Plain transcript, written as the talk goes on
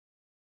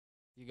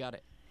You got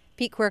it.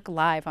 Pete Quirk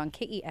live on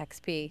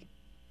KEXP.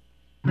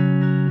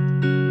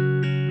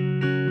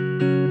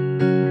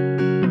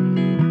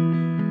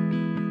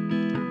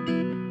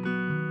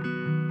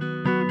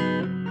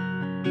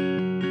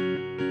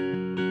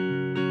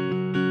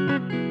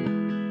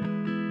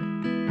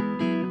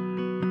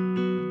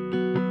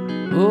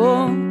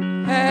 Oh,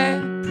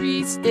 high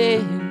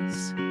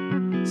priestess,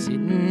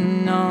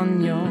 sitting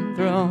on your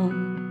throne.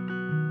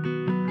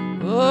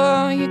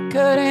 Oh, you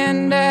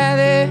couldn't dye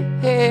their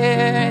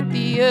hair at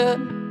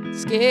the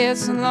scare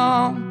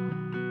salon.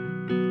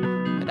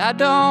 But I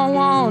don't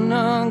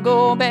wanna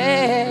go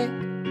back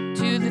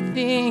to the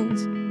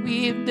things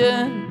we've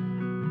done.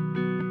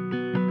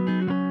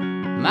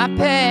 My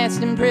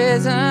past in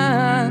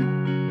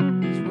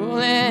prison is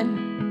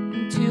rolling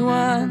into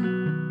one.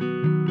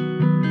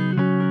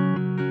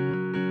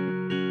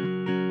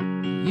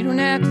 You don't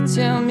have to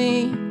tell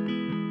me.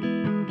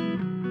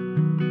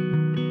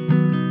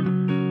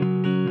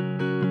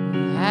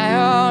 I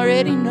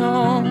already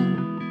know.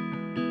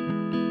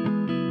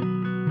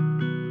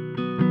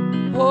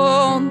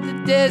 Hold the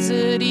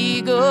desert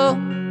eagle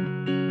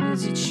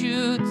as it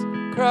shoots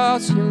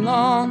across your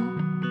lawn.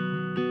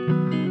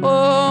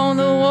 Oh,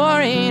 the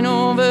war ain't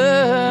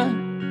over,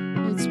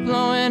 it's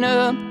blowing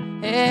up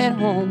at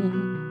home.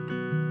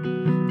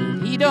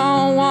 But he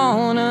don't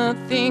wanna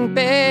think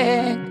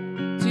back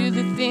to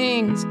the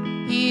things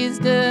he's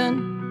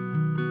done.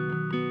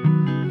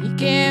 He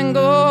can't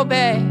go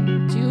back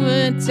to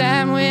a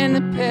time when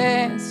the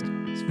past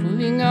is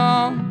fully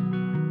gone,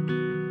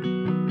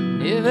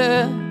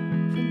 never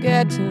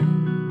forgotten.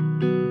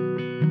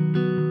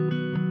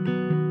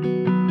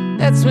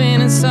 That's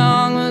when a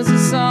song was a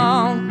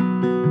song.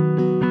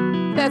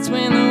 That's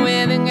when the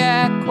weather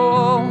got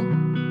cold.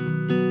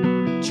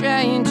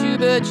 Trying to,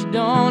 but you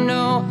don't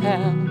know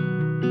how.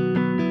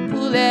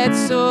 Pull that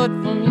sword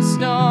from your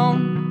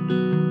stone.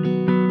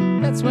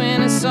 That's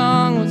when a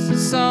song was a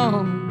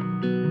song.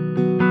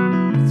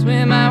 That's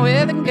when my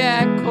weather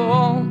got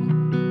cold.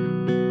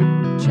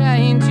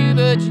 Trying to,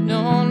 but you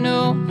don't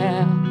know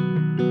how.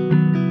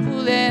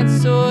 Pull that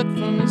sword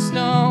from your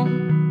stone.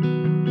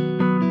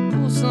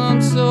 Pull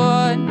some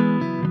sword.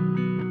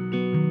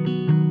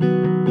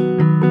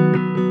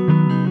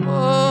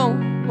 Oh,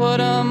 what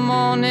a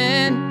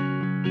morning.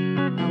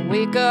 I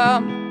wake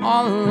up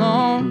all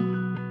alone.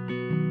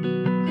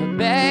 Her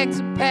bags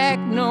are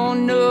packed, no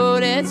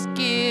notice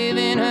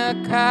given. Her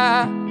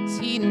car's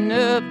heating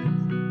up.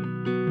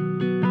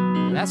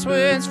 Last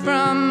words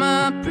from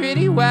a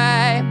pretty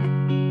wife.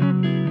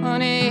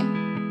 Honey,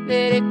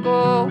 let it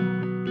go.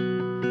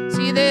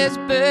 See, there's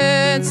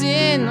birds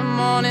in the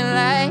morning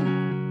light,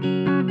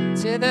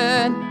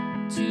 tethered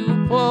to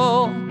a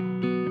pole.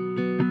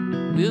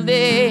 Will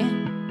they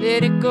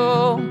let it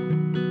go?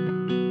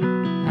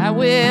 I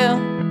will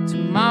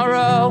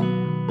tomorrow.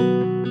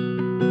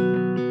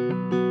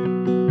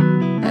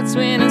 That's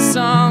when a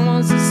song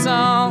was a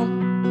song.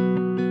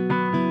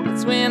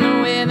 That's when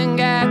the weather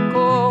got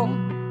cold.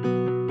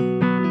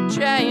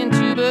 Trying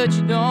to, but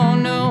you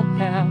don't know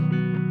how.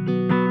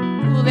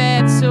 Pull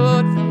that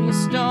sword from your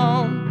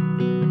stone.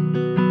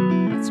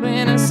 That's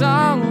when a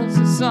song was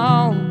a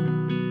song.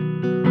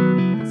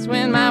 That's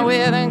when my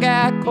weather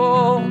got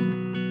cold.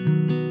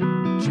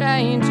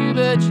 Trying to,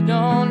 but you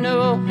don't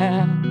know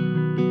how.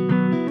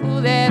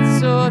 Pull that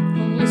sword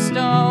from your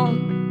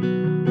stone.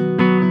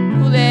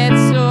 Pull that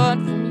sword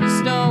from your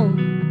stone.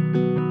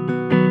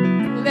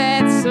 Pull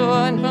that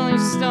sword from your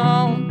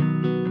stone.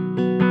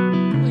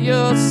 Pull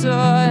your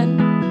sword.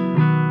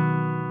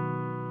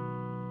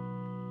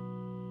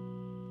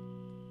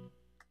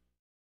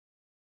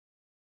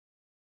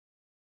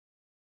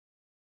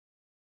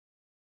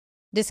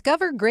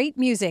 Discover great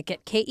music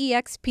at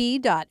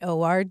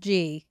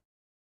KEXP.org.